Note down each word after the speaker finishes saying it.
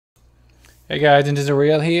Hey guys, Ninjas Are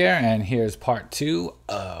Real here, and here's part 2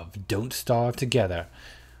 of Don't Starve Together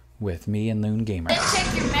with me and Loon Gamer. Let's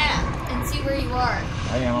check your map and see where you are.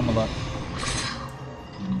 I am, I'm gonna look.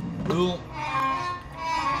 Ooh.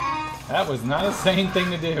 That was not a sane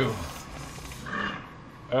thing to do.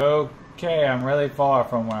 Okay, I'm really far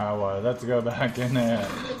from where I was. Let's go back in there.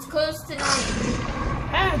 It's close to night.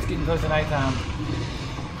 Ah, it's getting close to nighttime.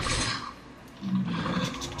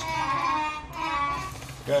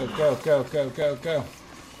 Go, go, go, go, go, go.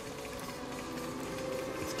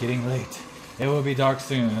 It's getting late. It will be dark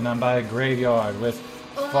soon, and I'm by a graveyard with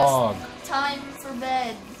fog. Time for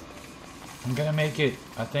bed. I'm gonna make it,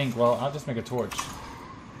 I think, well, I'll just make a torch.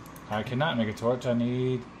 I cannot make a torch. I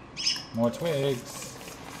need more twigs.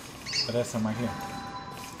 But there's some right here.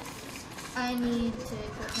 I need to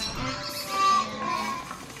put my axe and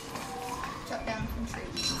chop down some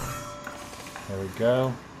trees. There we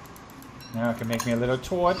go. Now I can make me a little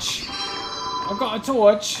torch. I've got a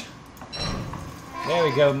torch. There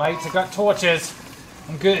we go, mates. I've got torches.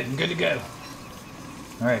 I'm good to go.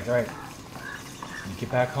 Alright, alright. Get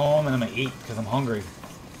back home and I'm gonna eat because I'm hungry.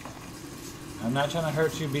 I'm not trying to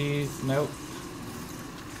hurt you, bees. Nope.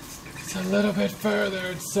 It's a little bit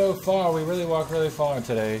further. It's so far. We really walked really far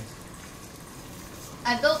today.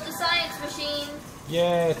 I built the science machine.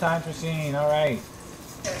 Yay, science machine. Alright.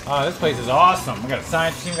 Oh, this place is awesome. We got a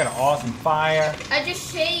science machine, we got an awesome fire. I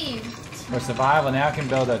just shaved. For survival, now I can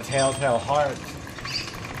build a telltale heart.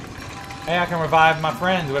 Hey, I can revive my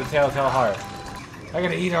friends with a telltale heart. I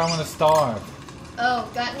gotta eat or I'm gonna starve. Oh,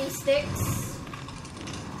 got any sticks?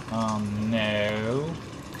 No.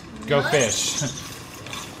 Go fish.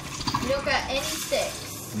 You don't got any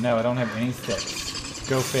sticks. No, I don't have any sticks.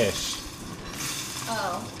 Go fish.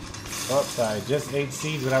 Oh. Oops, I just ate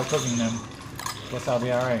seeds without cooking them. Guess I'll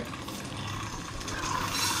be alright.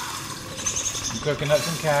 I'm cooking up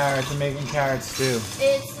some carrots and making carrot stew.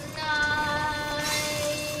 It's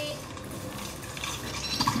night.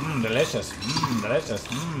 Mmm, delicious. Mmm, delicious.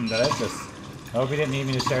 Mmm, delicious. I hope you didn't need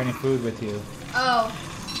me to share any food with you. Oh.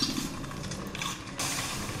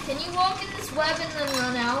 Can you walk in this web and then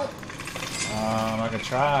run out? I could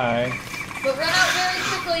try. But run out very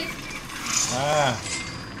quickly. Ah.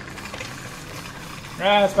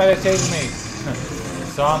 Ah, spider's chasing me.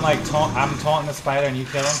 So I'm like, I'm taunting the spider and you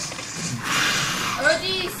kill him? Oh,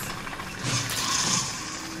 jeez.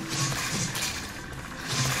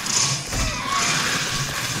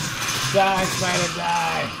 Die, spider,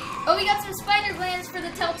 die. Oh, we got some spider glands for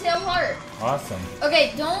the telltale heart. Awesome.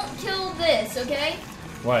 Okay, don't kill this, okay?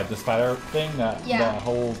 What, the spider thing? Yeah.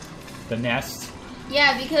 The nest?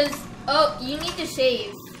 Yeah, because, oh, you need to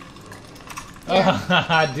shave. Yeah. Oh,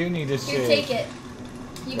 I do need to shave. Here, take it.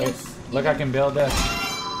 You Wait, can, look, I can build this.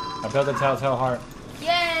 I built a telltale heart.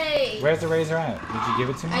 Yay! Where's the razor at? Did you give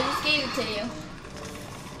it to me? I just gave it to you.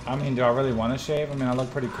 I mean, do I really want to shave? I mean, I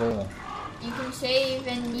look pretty cool. You can shave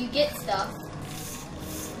and you get stuff.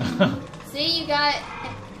 See, you got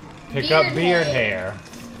Pick up beard hair.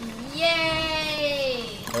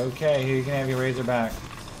 Yay! Okay, here you can have your razor back.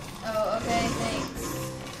 Oh, okay, thanks.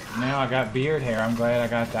 Now I got beard hair. I'm glad I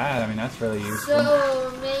got that. I mean, that's really useful.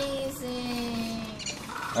 So amazing.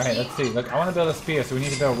 Alright, let's see. Look, I want to build a spear, so we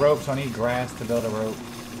need to build rope, so I need grass to build a rope.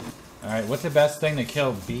 Alright, what's the best thing to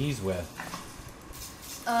kill bees with?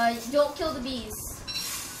 Don't kill the bees.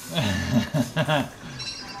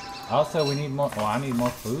 Also, we need more... Oh, I need more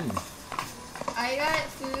food. I got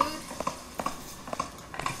food.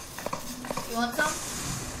 You want some?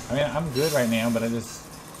 I mean, I'm good right now, but I just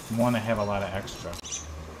want to have a lot of extra.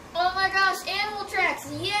 Oh my gosh, animal tracks!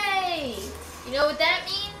 Yay! You know what that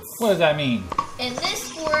means? What does that mean? In this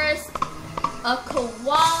forest, a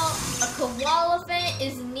koalefant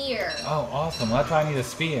is near. Oh, awesome. Well, that's why I need a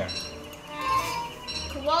spear.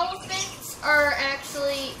 Koalefants are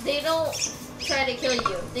actually, they don't try to kill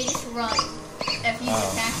you. They just run if you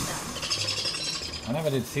attack them. I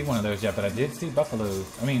never did see one of those yet, but I did see buffaloes.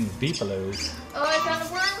 I mean, beefaloes. Oh, I found a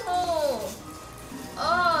wormhole.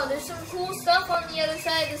 Oh, there's some cool stuff on the other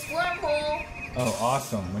side of this wormhole. Oh,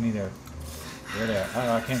 awesome. We need to... We're there.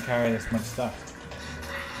 Oh, I can't carry this much stuff.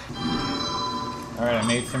 Alright, I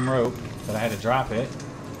made some rope, but I had to drop it.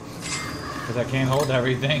 Because I can't hold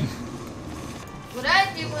everything. What I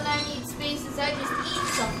do when I need space is I just eat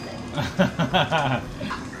something.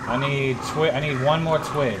 I need one more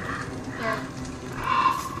twig. Here.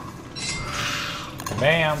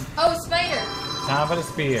 Bam! Oh, spider! Time for the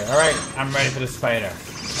spear. Alright, I'm ready for the spider.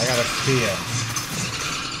 I got a spear.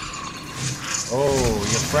 Oh,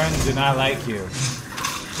 your friends do not like you.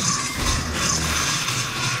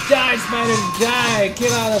 Die, spiders, die!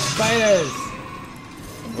 Kill all the spiders!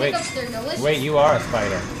 And Wait, pickups, they're delicious. wait, you are a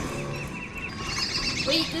spider.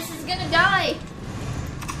 Wait, this is gonna die.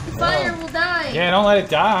 The fire will die. Yeah, don't let it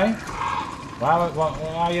die. Why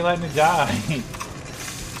are you letting it die?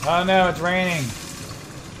 Oh no, it's raining.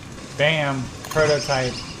 Bam,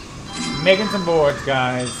 prototype. Making some boards,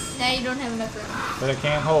 guys. Now you don't have enough room. That I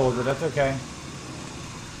can't hold, but that's okay.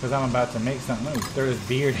 Because I'm about to make something. Let me throw this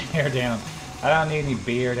beard hair down. I don't need any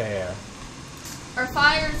beard hair. Our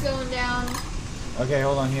fire's going down. Okay,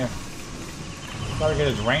 hold on here. Probably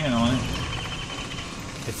because it's raining on it.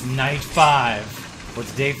 It's night 5. Well,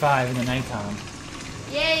 it's day 5 in the nighttime.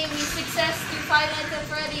 Yay, we success through Five Nights at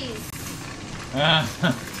Freddy's.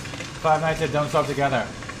 5 nights that don't stop together.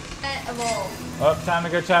 Evolve. Oh, time to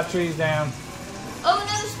go chop trees down. Oh,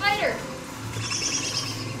 another spider.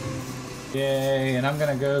 Yay, and I'm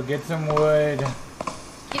gonna go get some wood.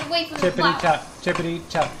 Get away from the Chippity flower. chop, chippity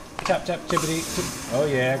chop, chop chop, chippity chip. Oh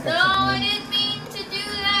yeah, I got No, some I wood. didn't mean to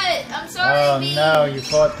do that. I'm sorry, Oh bees. no, you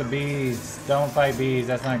fought the bees. Don't fight bees,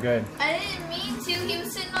 that's not good. I didn't mean to. He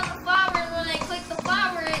was sitting on the flower, and when I clicked the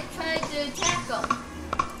flower, it tried to attack him.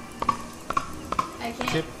 I can't.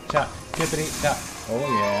 Chip chop, chippity chop. Oh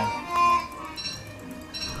yeah.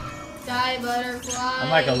 Die, butterfly. I'm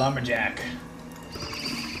like a lumberjack.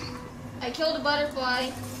 I killed a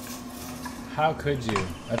butterfly. How could you?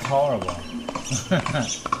 That's horrible.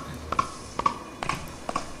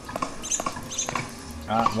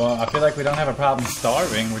 Well, I feel like we don't have a problem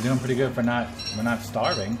starving. We're doing pretty good for we're not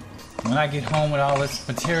starving. When I get home with all this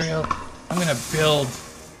material, I'm gonna build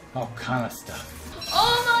all kind of stuff.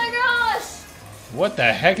 Oh my gosh! What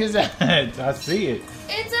the heck is that? I see it.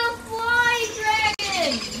 It's a fly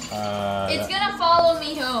dragon! It's Uh, gonna follow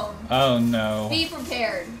me home. oh no. Be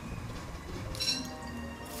prepared.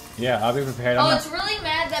 Yeah, I'll be prepared. Oh, it's really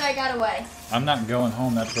mad that I got away. I'm not going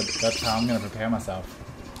home. That's how I'm gonna prepare myself.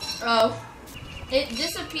 Oh. It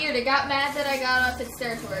disappeared. It got mad that I got off its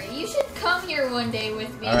territory. You should come here one day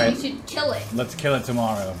with me. All right. You should kill it. Let's kill it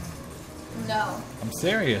tomorrow. No. I'm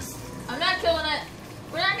serious. I'm not killing it.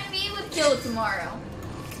 We're not going to be able to kill it tomorrow.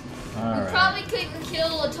 All We right. probably couldn't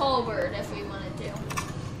kill a tall bird if we wanted to.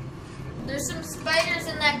 There's some spiders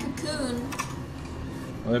in that cocoon.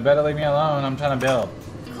 Well, they better leave me alone. I'm trying to build.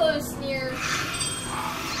 Close near...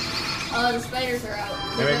 Oh, the spiders are out.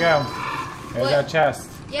 Here we go. There's What? our chest.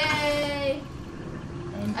 Yay!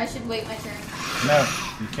 And I should wait my turn. no,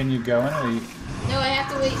 can you go in or you? No, I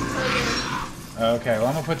have to wait until you're... Okay, well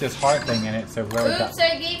I'm gonna put this heart thing in it so whoever Oops,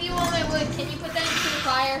 I gave you all my wood. Can you put that into the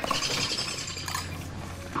fire?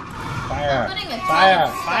 fire, I'm putting a fire, ton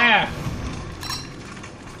of fire.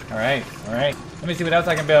 All right. Let me see what else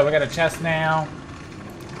I can build. We got a chest now.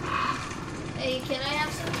 Hey, can I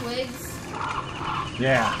have some twigs?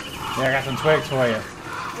 Yeah, I got some twigs for you.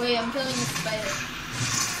 Wait, I'm killing the spider.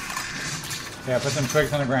 Yeah, put some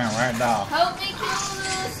twigs on the ground, right, doll. Help me kill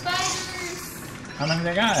the spiders! How many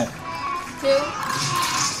they got? 2.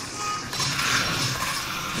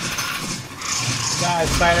 Die,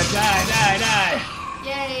 spider, die.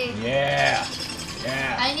 Yay! Yeah.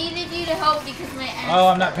 I needed you to help because my ass. Oh,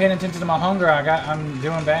 I'm not paying attention to my hunger. I'm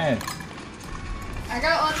doing bad. I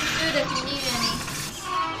got lots of food if you need any.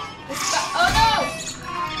 Oh no!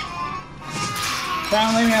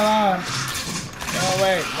 Don't leave me alone. Go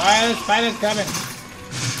away. Why are the spiders coming?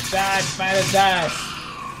 Die, spiders, die.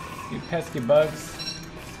 You pesky bugs.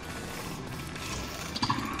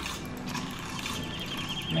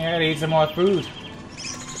 I gotta eat some more food.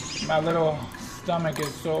 My little stomach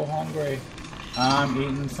is so hungry. I'm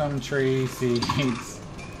eating some tree seeds.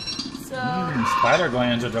 So Spider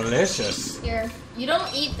glands are delicious. here, you don't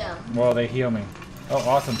eat them. Well, they heal me. Oh,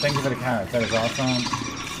 awesome. Thank you for the carrots. That is awesome.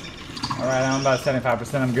 Alright, I'm about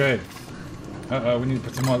 75%. I'm good. Uh-oh, we need to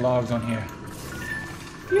put some more logs on here.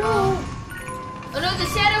 Oh no, the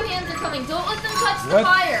shadow hands are coming. Don't let them touch the What?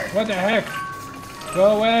 fire. What the heck?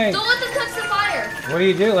 Go away. Don't let them touch the fire. What do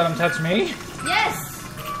you do? Let them touch me? Yes.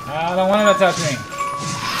 I don't want them to touch me.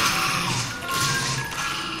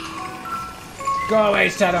 Go away,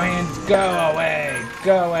 shadow hands. Go away.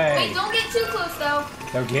 Go away. Wait, don't get too close though.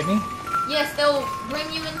 They'll get me? Yes, they'll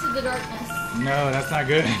bring you into the darkness. No, that's not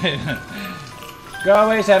good. Go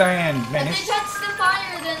away, shadow hands. Man, If they touch the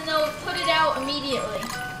fire, then they'll put it out immediately.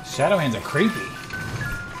 shadow hands are creepy.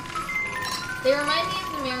 They remind me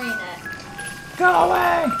of the marionette. Go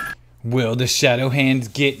away! Will the shadow hands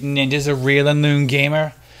get ninjas a real Loon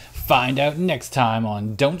Gamer? Find out next time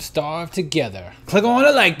on Don't Starve Together. Click on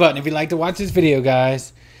the like button if you'd like to watch this video,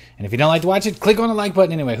 guys. And if you don't like to watch it, click on the like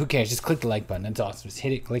button anyway. Who cares? Just click the like button. That's awesome. Just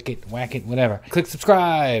hit it, click it, whack it, whatever. Click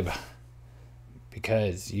subscribe.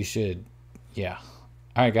 Because you should. Yeah.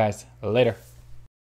 Alright, guys. Later.